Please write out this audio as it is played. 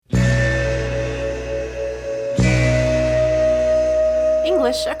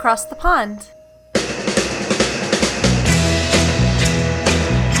English Across the Pond.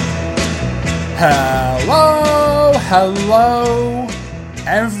 Hello,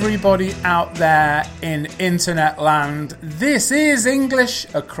 everybody out there in internet land. This is English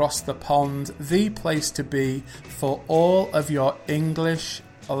Across the Pond, the place to be for all of your English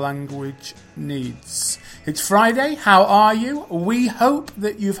language needs. It's Friday. How are you? We hope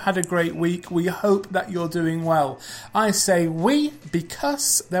that you've had a great week. We hope that you're doing well. I say we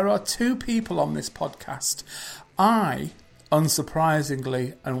because there are two people on this podcast. I,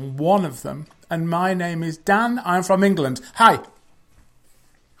 unsurprisingly, am one of them. And my name is Dan. I'm from England. Hi.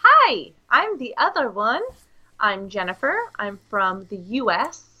 Hi, I'm the other one. I'm Jennifer. I'm from the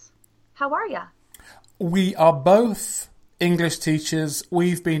US. How are ya? We are both English teachers.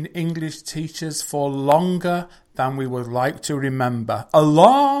 We've been English teachers for longer than we would like to remember. A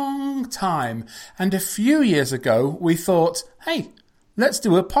long time. And a few years ago, we thought, hey, let's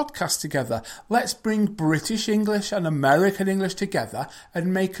do a podcast together. Let's bring British English and American English together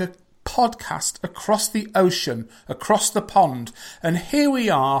and make a podcast across the ocean, across the pond. And here we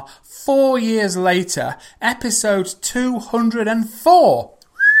are, 4 years later, episode 204.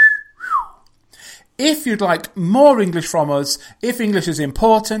 If you'd like more English from us, if English is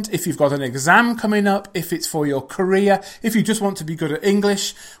important, if you've got an exam coming up, if it's for your career, if you just want to be good at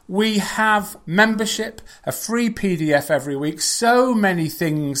English, we have membership, a free PDF every week, so many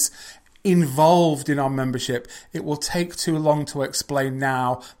things involved in our membership. It will take too long to explain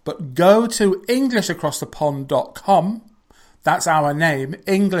now, but go to EnglishAcrossThePond.com. That's our name,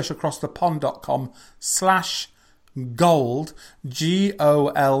 EnglishAcrossThePond.com/gold,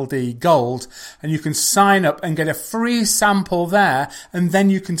 G-O-L-D, gold, and you can sign up and get a free sample there, and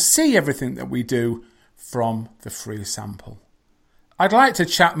then you can see everything that we do from the free sample. I'd like to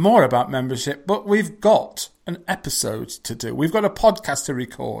chat more about membership, but we've got an episode to do. We've got a podcast to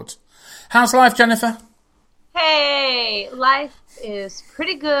record. How's life, Jennifer? Hey, life is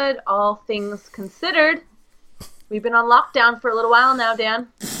pretty good, all things considered. We've been on lockdown for a little while now, Dan.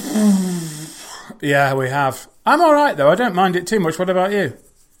 Yeah, we have. I'm all right, though. I don't mind it too much. What about you?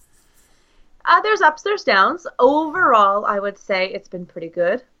 There's ups, there's downs. Overall, I would say it's been pretty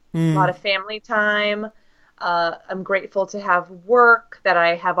good. A lot of family time. I'm grateful to have work that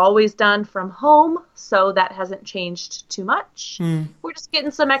I have always done from home, so that hasn't changed too much. We're just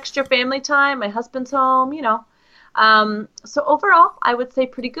getting some extra family time. My husband's home, you know. So overall, I would say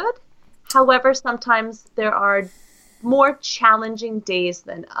pretty good. However, sometimes there are more challenging days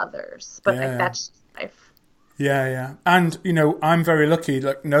than others, but that's just life. Yeah. And, you know, I'm very lucky.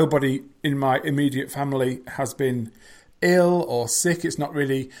 Like, nobody in my immediate family has been ill or sick. It's not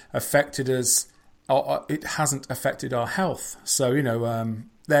really affected us. It hasn't affected our health. So, you know,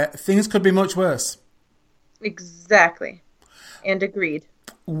 things could be much worse. Exactly. And agreed.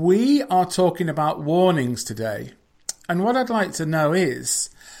 We are talking about warnings today. And what I'd like to know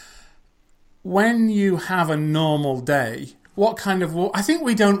is, when you have a normal day, what kind of... I think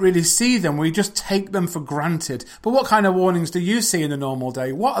we don't really see them. We just take them for granted. But what kind of warnings do you see in a normal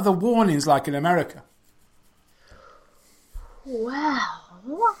day? What are the warnings like in America? Well,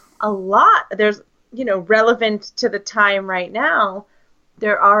 a lot. There's... you know, relevant to the time right now,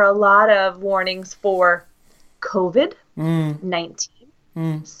 there are a lot of warnings for COVID-19.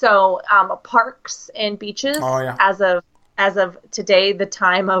 So parks and beaches, as of today, the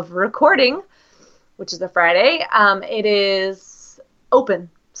time of recording, which is a Friday, it is open.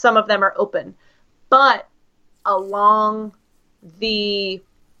 Some of them are open. But along the,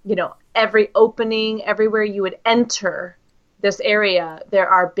 you know, every opening, everywhere you would enter this area, there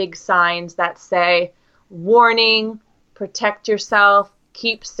are big signs that say, warning, protect yourself,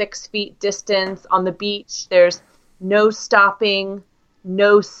 keep 6 feet distance. On the beach, there's no stopping,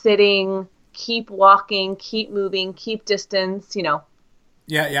 no sitting, keep walking, keep moving, keep distance, you know.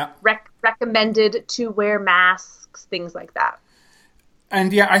 Yeah. Recommended to wear masks, things like that.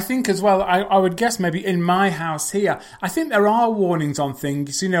 And yeah, I think as well, I would guess maybe in my house here, I think there are warnings on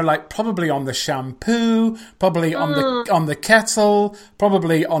things, you know, like probably on the shampoo, probably on the kettle,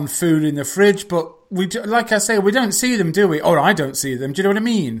 probably on food in the fridge. But like I say, we don't see them, do we? Or I don't see them. Do you know what I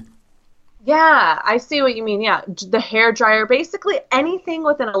mean? Yeah, I see what you mean. Yeah, the hairdryer, basically anything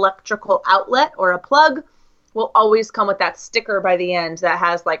with an electrical outlet or a plug will always come with that sticker by the end that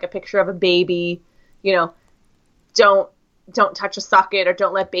has like a picture of a baby, you know, don't touch a socket or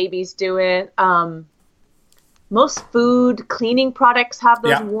don't let babies do it. Most food cleaning products have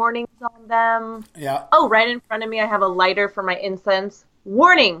those warnings on them. Yeah. Oh, right in front of me, I have a lighter for my incense.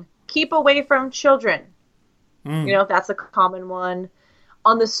 Warning, keep away from children. You know, that's a common one.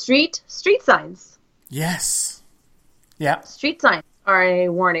 On the street signs. Yes. Yeah. Street signs. are a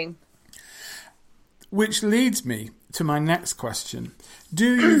warning. Which leads me to my next question.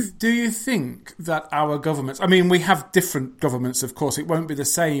 Do you think that our governments, I mean, we have different governments, of course, it won't be the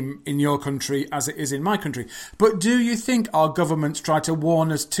same in your country as it is in my country, but do you think our governments try to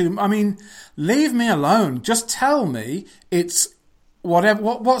warn us too? I mean, leave me alone. Just tell me it's whatever,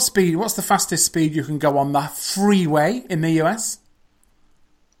 what speed, what's the fastest speed you can go on the freeway in the US?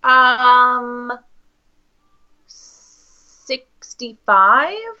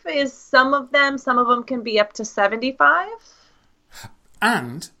 65 is some of them can be up to 75.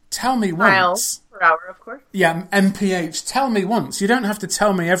 And tell me miles per hour, of course. Yeah, MPH. Tell me once. You don't have to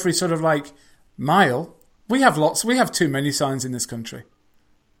tell me every sort of like mile. We have lots. We have too many signs in this country.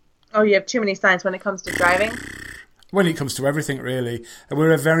 Oh, you have too many signs when it comes to driving? When it comes to everything, really.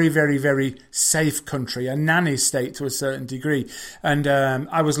 We're a very, very, very safe country, a nanny state to a certain degree. And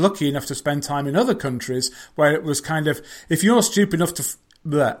I was lucky enough to spend time in other countries where it was kind of, if you're stupid enough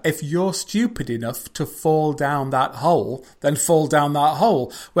to fall down that hole, then fall down that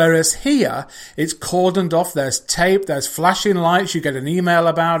hole. Whereas here, it's cordoned off, there's tape, there's flashing lights, you get an email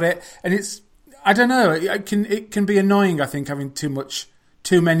about it, and it's, I don't know, it can be annoying, I think, having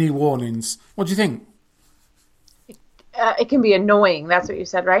too many warnings. What do you think? It can be annoying, that's what you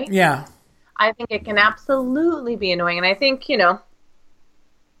said, right? Yeah. I think it can absolutely be annoying, and I think,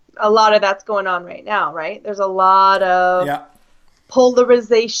 a lot of that's going on right now, right? There's a lot of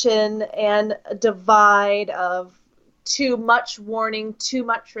polarization and divide of too much warning, too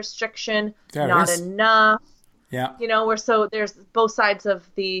much restriction, not enough. Yeah. There's both sides of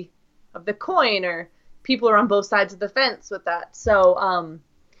the coin, or people are on both sides of the fence with that. So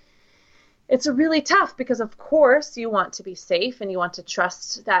it's really tough because, of course, you want to be safe and you want to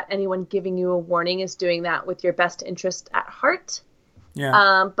trust that anyone giving you a warning is doing that with your best interest at heart.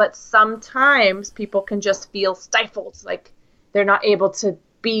 Yeah. But sometimes people can just feel stifled, like they're not able to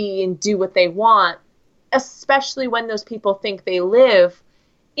be and do what they want, especially when those people think they live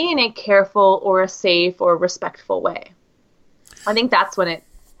in a careful or a safe or respectful way. I think that's when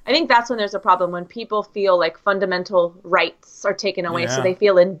there's a problem, when people feel like fundamental rights are taken away. Yeah. So they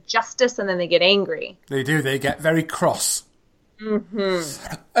feel injustice and then they get angry. They do. They get very cross.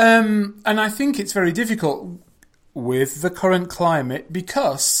 Mm-hmm. And I think it's very difficult with the current climate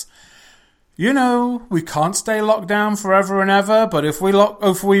because, we can't stay locked down forever and ever. But if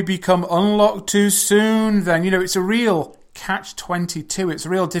we become unlocked too soon, then, it's a real catch-22. It's a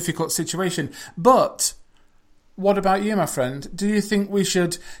real difficult situation. But what about you, my friend? Do you think we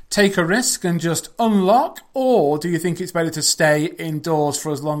should take a risk and just unlock, or do you think it's better to stay indoors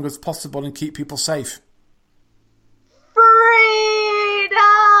for as long as possible and keep people safe? Freedom!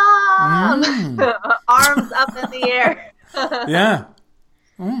 Arms up in the air. Yeah.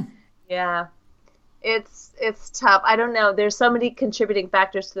 Yeah. It's tough. I don't know. There's so many contributing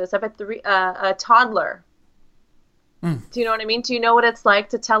factors to this. I've had a toddler. Do you know what I mean? Do you know what it's like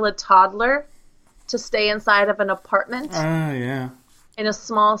to tell a toddler to stay inside of an apartment? Yeah. In a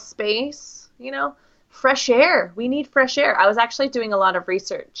small space, fresh air. We need fresh air. I was actually doing a lot of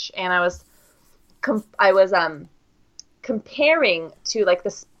research, and I was comparing to like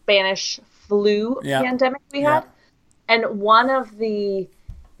the Spanish flu pandemic we had, and one of the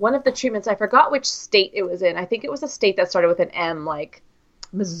treatments, I forgot which state it was in. I think it was a state that started with an M, like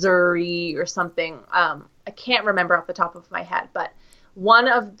Missouri or something. I can't remember off the top of my head, but one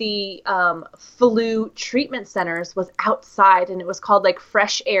of the flu treatment centers was outside, and it was called like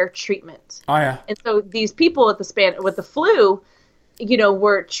fresh air treatment. Oh yeah. And so these people with the flu,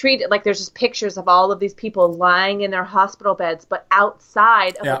 were treated, like there's just pictures of all of these people lying in their hospital beds, but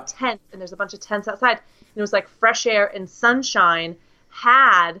outside of a tent, and there's a bunch of tents outside. And it was like fresh air and sunshine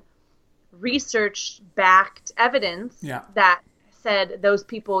had research-backed evidence that said those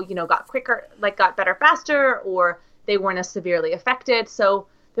people, got quicker, like got better faster, or they weren't as severely affected. So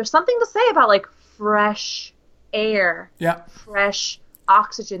there's something to say about like fresh air, fresh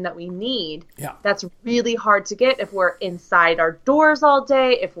oxygen that we need. Yeah. That's really hard to get if we're inside our doors all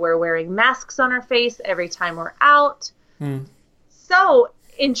day, if we're wearing masks on our face every time we're out. So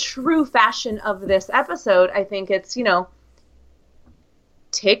in true fashion of this episode, I think it's,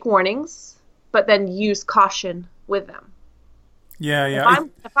 take warnings, but then use caution with them. Yeah.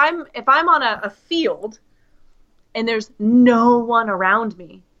 If I'm on a field and there's no one around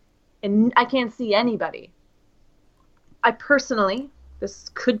me and I can't see anybody, I personally, this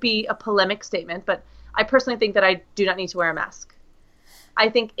could be a polemic statement, but I personally think that I do not need to wear a mask. I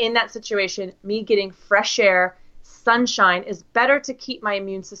think in that situation, me getting fresh air, sunshine is better to keep my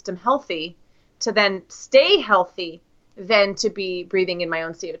immune system healthy, to then stay healthy, than to be breathing in my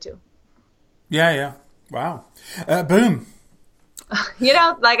own CO2. Yeah. Wow. Boom.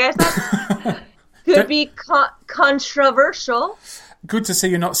 Like I said, could be controversial. Good to see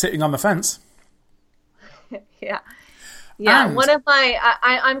you're not sitting on the fence. Yeah. And one of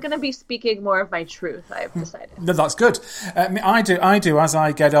I'm going to be speaking more of my truth, I've decided. No, that's good. I do. As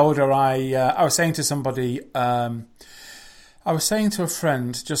I get older, I was saying to somebody, I was saying to a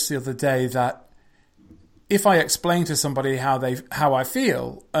friend just the other day that if I explain to somebody how I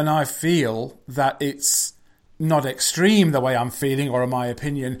feel, and I feel that it's not extreme the way I'm feeling or in my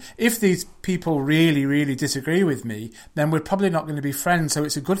opinion, if these people really, really disagree with me, then we're probably not going to be friends. So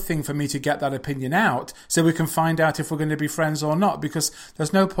it's a good thing for me to get that opinion out so we can find out if we're going to be friends or not, because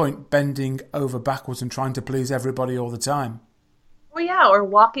there's no point bending over backwards and trying to please everybody all the time. Well, yeah, or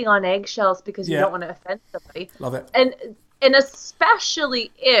walking on eggshells because you don't want to offend somebody. Love it. And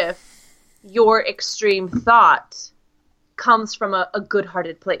especially if your extreme thought comes from a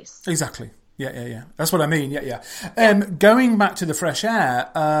good-hearted place. Exactly. Yeah. That's what I mean. Yeah. Going back to the fresh air,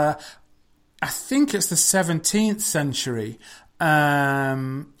 I think it's the 17th century,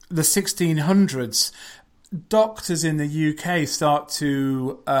 the 1600s. Doctors in the UK start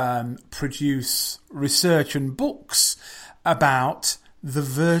to produce research and books about the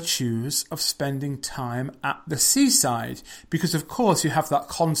virtues of spending time at the seaside, because of course you have that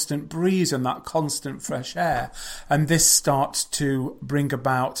constant breeze and that constant fresh air, and this starts to bring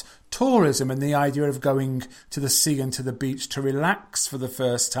about tourism and the idea of going to the sea and to the beach to relax for the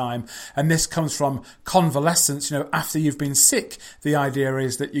first time. And this comes from convalescence. After you've been sick, the idea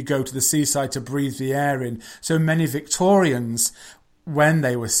is that you go to the seaside to breathe the air in. So many Victorians, when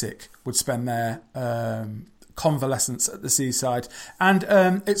they were sick, would spend their convalescence at the seaside, and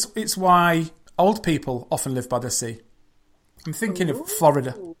it's why old people often live by the sea. I'm thinking of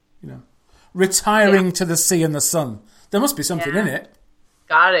Florida, retiring to the sea and the sun. There must be something in it.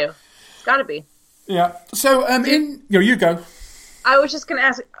 It's got to be. Yeah. So you go. I was just going to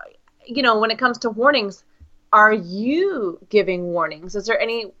ask, when it comes to warnings, are you giving warnings? Is there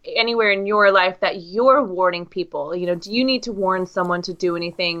anywhere in your life that you're warning people? Do you need to warn someone to do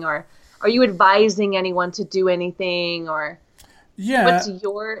anything, or are you advising anyone to do anything, or what's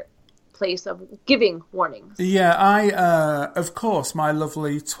your place of giving warnings? Yeah, I, of course, my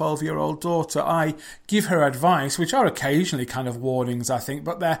lovely 12-year-old daughter, I give her advice, which are occasionally kind of warnings, I think,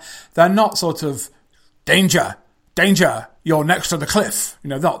 but they're not sort of danger, you're next to the cliff.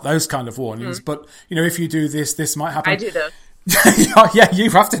 Not those kind of warnings, but, if you do this, this might happen. I do those. Yeah, you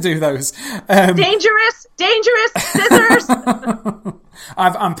have to do those. Dangerous, scissors.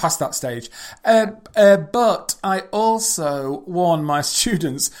 I'm past that stage. But I also warn my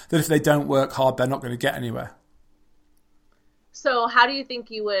students that if they don't work hard, they're not going to get anywhere. So how do you think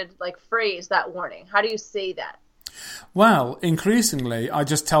you would phrase that warning? How do you say that? Well, increasingly, I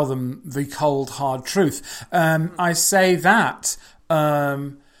just tell them the cold, hard truth. I say that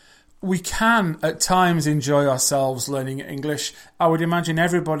we can at times enjoy ourselves learning English. I would imagine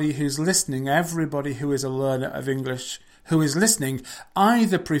everybody who's listening, everybody who is a learner of English who is listening,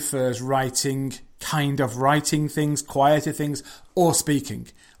 either prefers writing things, quieter things, or speaking.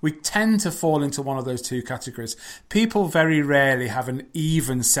 We tend to fall into one of those two categories. People very rarely have an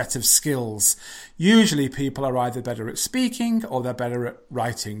even set of skills. Usually people are either better at speaking or they're better at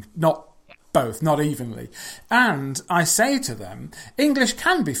writing. Not both, not evenly. And I say to them, English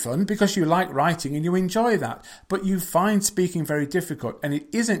can be fun because you like writing and you enjoy that, but you find speaking very difficult and it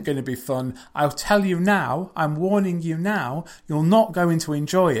isn't going to be fun. I'll tell you now, I'm warning you now, you're not going to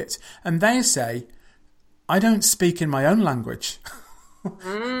enjoy it. And they say, I don't speak in my own language.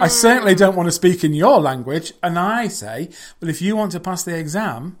 I certainly don't want to speak in your language. And I say, well, if you want to pass the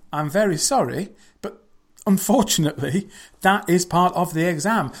exam, I'm very sorry, but unfortunately, that is part of the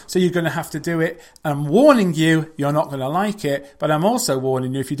exam. So you're going to have to do it. I'm warning you, you're not going to like it. But I'm also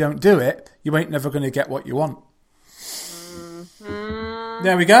warning you, if you don't do it, you ain't never going to get what you want. Mm-hmm.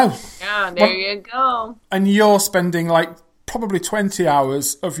 There we go. Yeah, there you go. And you're spending probably 20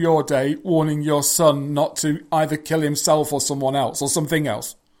 hours of your day warning your son not to either kill himself or someone else or something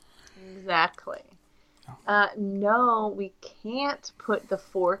else. Exactly. No, we can't put the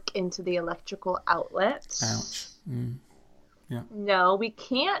fork into the electrical outlet. Ouch. Yeah. No, we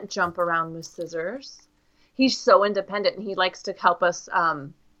can't jump around with scissors. He's so independent and he likes to help us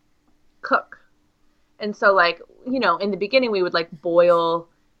cook. And so in the beginning we would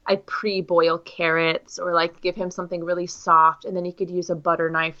I'd pre-boil carrots or give him something really soft and then he could use a butter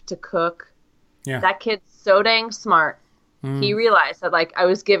knife to cook. Yeah. That kid's so dang smart. He realized that I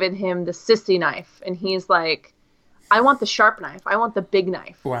was giving him the sissy knife and he's like, I want the sharp knife. I want the big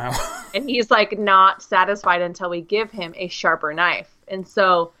knife. Wow. And he's not satisfied until we give him a sharper knife. And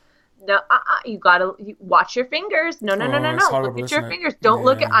so no, you gotta watch your fingers. No. Horrible, look at your fingers. Don't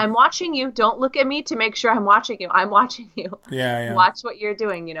look at. I'm watching you. Don't look at me to make sure I'm watching you. I'm watching you. Yeah. Watch what you're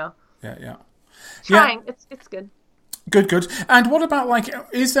doing. Yeah. Trying. Yeah. It's good. Good. And what about, like,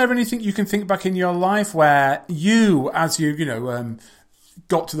 is there anything you can think back in your life where you, as you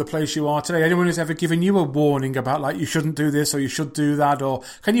got to the place you are today, anyone who's ever given you a warning about, like, you shouldn't do this or you should do that, or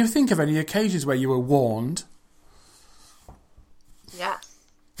can you think of any occasions where you were warned? Yes.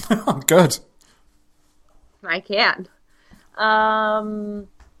 Good. I can.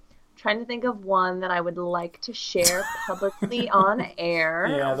 Trying to think of one that I would like to share publicly on air.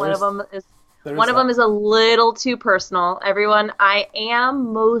 Yeah, one of them is a little too personal. Everyone, I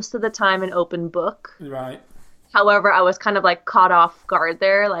am most of the time an open book. Right. However, I was kind of like caught off guard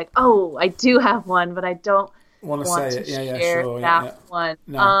there. Like, oh, I do have one, but I don't want to share sure. that one.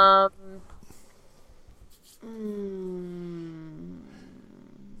 No.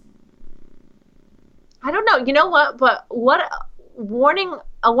 I don't know. You know what? But what a warning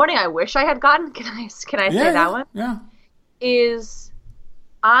I wish I had gotten. Can I say that one? Yeah. Is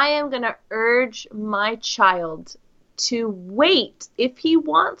I am going to urge my child to wait, if he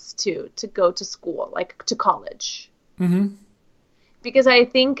wants to go to school, like to college. Mm-hmm. Because I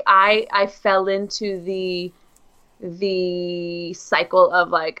think I fell into the cycle of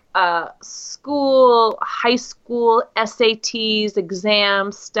like school, high school, SATs,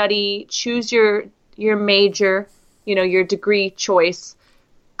 exams, study, choose your major, your degree choice,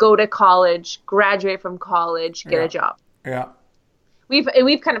 go to college, graduate from college, get a job. Yeah.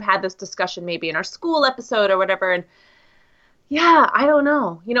 We've kind of had this discussion maybe in our school episode or whatever, and yeah, I don't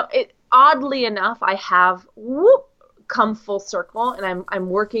know. Oddly enough, I have come full circle, and I'm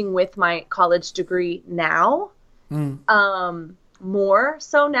working with my college degree now. More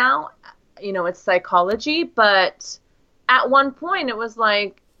so now, it's psychology, but at one point it was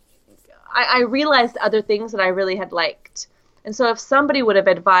like I realized other things that I really had liked. And so if somebody would have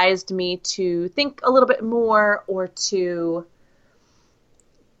advised me to think a little bit more or to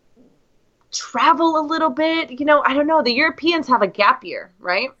travel a little bit, I don't know. The Europeans have a gap year,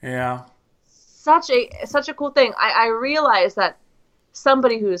 right? Yeah. Such a cool thing. I realized that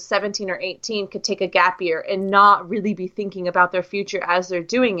somebody who is 17 or 18 could take a gap year and not really be thinking about their future as they're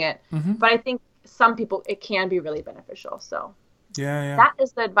doing it. Mm-hmm. But I think some people, it can be really beneficial. So yeah. That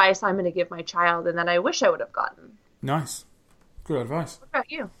is the advice I'm going to give my child, and that I wish I would have gotten. Nice. Good advice. What about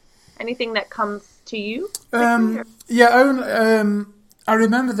you? Anything that comes to you? I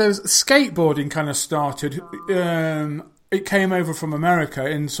remember those skateboarding kind of started. It came over from America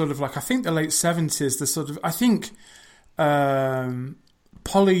in sort of like, I think the late 70s. The sort of, I think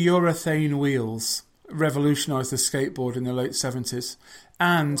polyurethane wheels revolutionised the skateboard in the late 70s.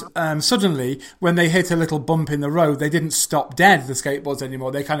 And suddenly, when they hit a little bump in the road, they didn't stop dead, the skateboards,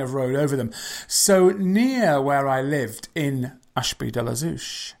 anymore. They kind of rode over them. So near where I lived in Ashby de la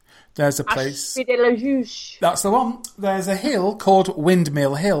Zouch, there's a place... Ashby de la Zouch. That's the one. There's a hill called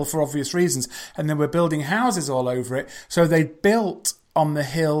Windmill Hill for obvious reasons. And they were building houses all over it. So they built on the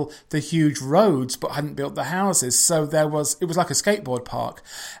hill the huge roads, but hadn't built the houses. So it was like a skateboard park.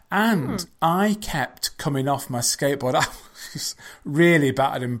 And I kept coming off my skateboard. I was really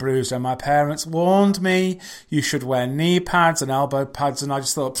battered and bruised. And my parents warned me, you should wear knee pads and elbow pads. And I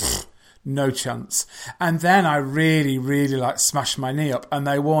just thought, no chance. And then I really, really smashed my knee up, and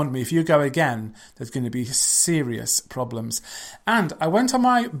they warned me, if you go again, there's going to be serious problems. And I went on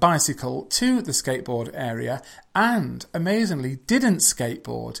my bicycle to the skateboard area and amazingly didn't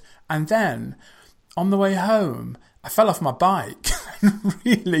skateboard. And then on the way home, I fell off my bike and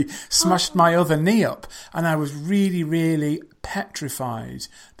really smashed my other knee up. And I was really, really petrified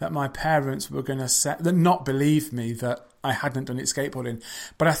that my parents were going to not believe me that I hadn't done it skateboarding.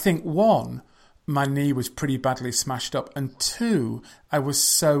 But I think, one, my knee was pretty badly smashed up. And two, I was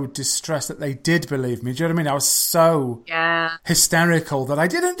so distressed that they did believe me. Do you know what I mean? I was so hysterical that I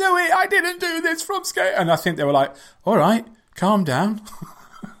didn't do it. I didn't do this from skate. And I think they were like, all right, calm down.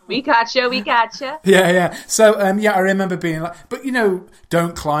 We gotcha. Yeah. So, I remember being like, but,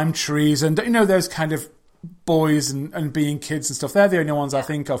 don't climb trees and, those kind of boys and being kids and stuff. They're the only ones I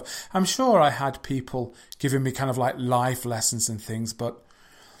think of. I'm sure I had people giving me kind of like life lessons and things, but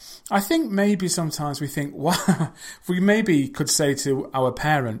I think maybe sometimes we think, well, we maybe could say to our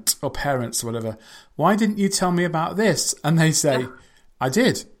parent or parents or whatever, why didn't you tell me about this? And they say, I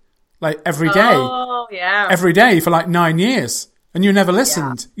did. Like every day. Oh, yeah. Every day for like 9 years. And you never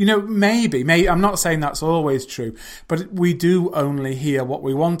listened. Yeah. Maybe. I'm not saying that's always true, but we do only hear what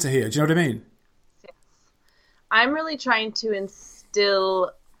we want to hear. Do you know what I mean? I'm really trying to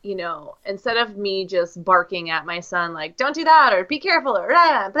instill instead of me just barking at my son, like, don't do that, or be careful, or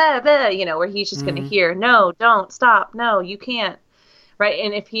blah, blah, blah, where he's just going to hear, no, don't, stop, no, you can't. Right.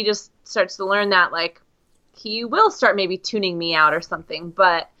 And if he just starts to learn that, like, he will start maybe tuning me out or something.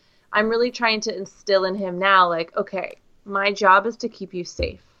 But I'm really trying to instill in him now, like, okay, my job is to keep you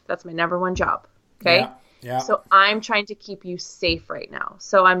safe. That's my number one job. Okay. Yeah. Yeah. So I'm trying to keep you safe right now.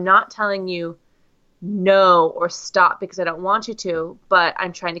 So I'm not telling you no or stop because I don't want you to, but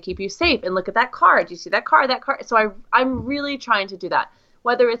I'm trying to keep you safe. And look at that car. Do you see that car? That car. So I'm really trying to do that.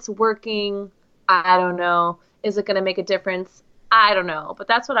 Whether it's working, I don't know. Is it going to make a difference? I don't know. But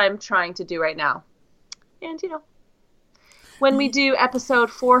that's what I'm trying to do right now. And, when we do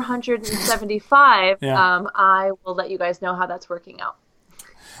episode 475, I will let you guys know how that's working out.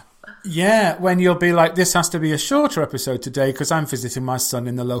 Yeah, when you'll be like, this has to be a shorter episode today because I'm visiting my son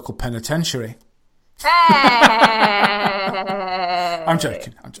in the local penitentiary. Hey! I'm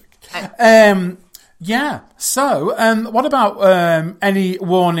joking. Yeah. So, what about any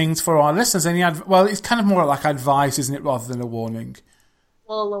warnings for our listeners? Well, it's kind of more like advice, isn't it, rather than a warning?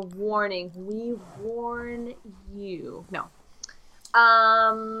 Well, a warning. We warn you. No.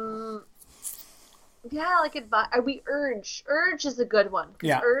 Yeah, like advice. We urge. Urge is a good one.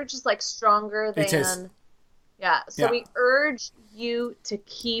 Yeah. Urge is like stronger than. It is. Yeah. So we urge you to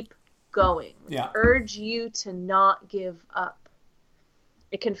keep going. Yeah. Urge you to not give up.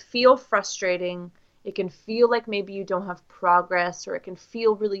 It can feel frustrating. It can feel like maybe you don't have progress, or it can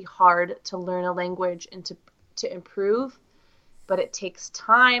feel really hard to learn a language and to improve. But it takes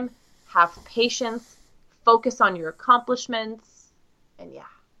time. Have patience. Focus on your accomplishments. And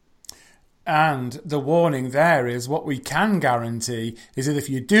And the warning there is, what we can guarantee is that if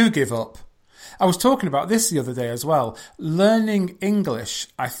you do give up, I was talking about this the other day as well, learning English,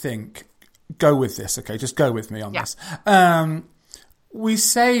 I think, go with this, okay, just go with me on this. We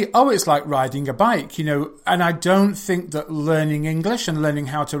say, it's like riding a bike, and I don't think that learning English and learning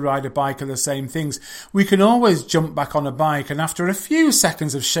how to ride a bike are the same things. We can always jump back on a bike, and after a few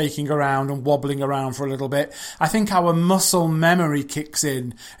seconds of shaking around and wobbling around for a little bit, I think our muscle memory kicks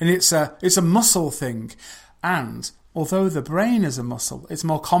in, and it's a muscle thing. And although the brain is a muscle, it's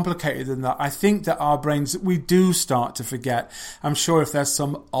more complicated than that. I think that our brains, we do start to forget. I'm sure if there's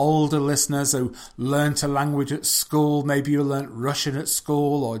some older listeners who learnt a language at school, maybe you learnt Russian at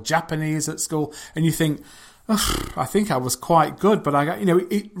school or Japanese at school, and you think, I think I was quite good, but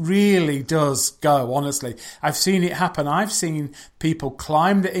it really does go, honestly. I've seen it happen. I've seen people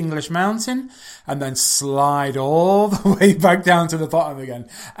climb the English mountain and then slide all the way back down to the bottom again.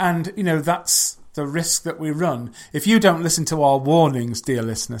 And, that's the risk that we run if you don't listen to our warnings, dear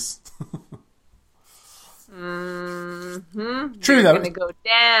listeners. Mm-hmm. True, You're though. Going to go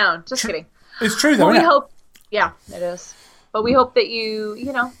down. Just kidding. It's true, though. Well, we hope. Yeah, it is. But we hope that you,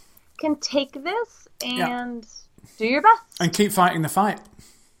 can take this and do your best and keep fighting the fight.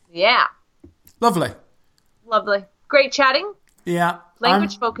 Yeah. Lovely. Great chatting. Yeah.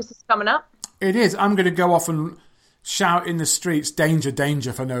 Language Focus is coming up. It is. I'm going to go off and shout in the streets, danger,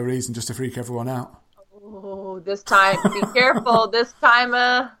 danger, for no reason, just to freak everyone out. Oh, this time, be careful. This time,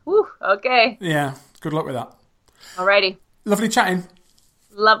 okay. Yeah, good luck with that. Alrighty. Lovely chatting.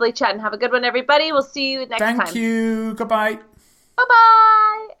 Have a good one, everybody. We'll see you next time. Thank you. Goodbye.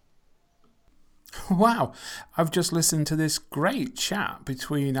 Bye-bye. Wow, I've just listened to this great chat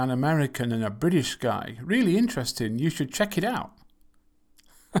between an American and a British guy. Really interesting. You should check it out.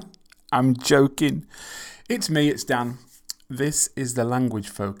 I'm joking. It's me, it's Dan. This is the Language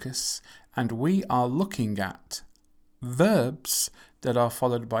Focus, and we are looking at verbs that are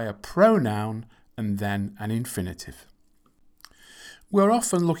followed by a pronoun and then an infinitive. We're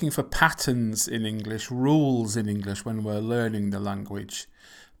often looking for patterns in English, rules in English when we're learning the language.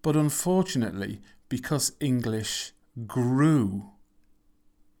 But unfortunately, because English grew,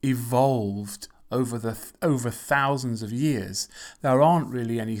 evolved over thousands of years, there aren't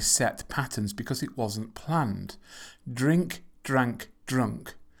really any set patterns because it wasn't planned. Drink, drank,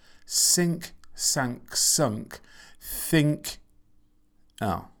 drunk. Sink, sank, sunk. Think.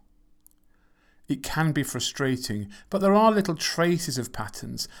 It can be frustrating, but there are little traces of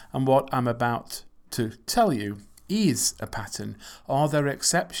patterns, and what I'm about to tell you is a pattern. Are there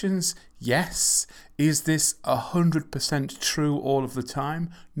exceptions? Yes. Is this 100% true all of the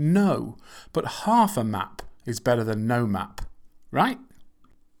time? No. But half a map is better than no map, right?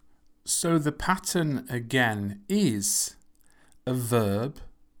 So the pattern again is a verb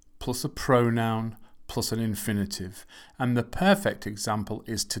plus a pronoun plus an infinitive. And the perfect example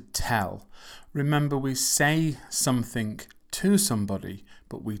is to tell. Remember, we say something to somebody,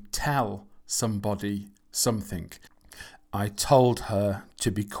 but we tell somebody something. I told her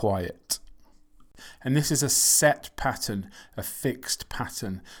to be quiet. And this is a set pattern, a fixed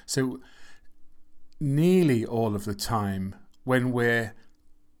pattern. So nearly all of the time when we're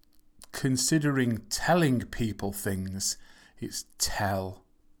considering telling people things, it's tell,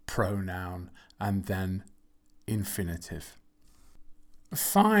 pronoun, and then infinitive.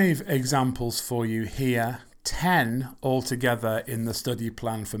 5 examples for you here, 10 altogether in the study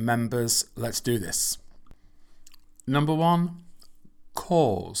plan for members. Let's do this. Number 1,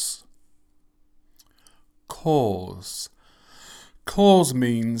 cause. Cause. Cause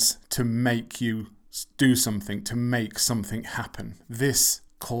means to make you do something, to make something happen. This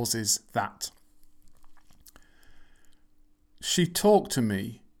causes that. She talked to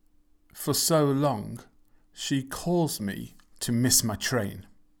me for so long, she caused me to miss my train.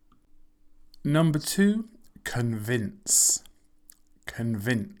 Number 2, convince.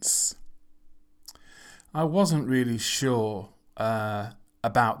 Convince. I wasn't really sure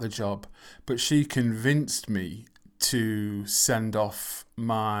about the job, but she convinced me to send off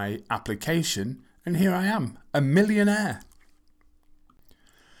my application, and here I am, a millionaire.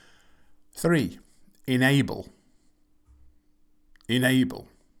 3, enable. Enable.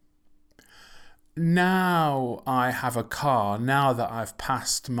 Now I have a car, now that I've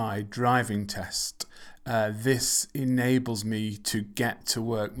passed my driving test, this enables me to get to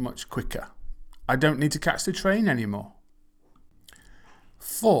work much quicker. I don't need to catch the train anymore.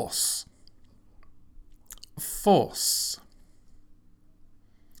 Force. Force.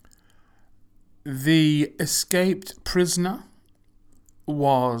 The escaped prisoner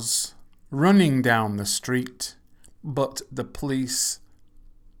was running down the street, but the police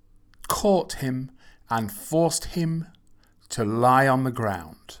caught him and forced him to lie on the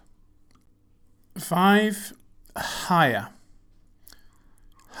ground. 5, hire.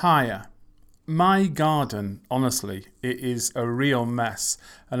 Hire. My garden, honestly, it is a real mess,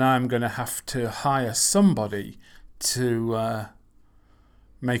 and I'm going to have to hire somebody to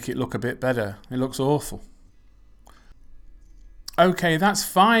make it look a bit better. It looks awful. Okay, that's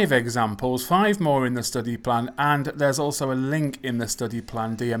 5 examples, 5 more in the study plan, and there's also a link in the study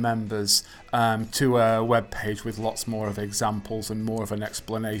plan, dear members, to a web page with lots more of examples and more of an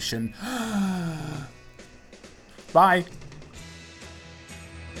explanation. Bye.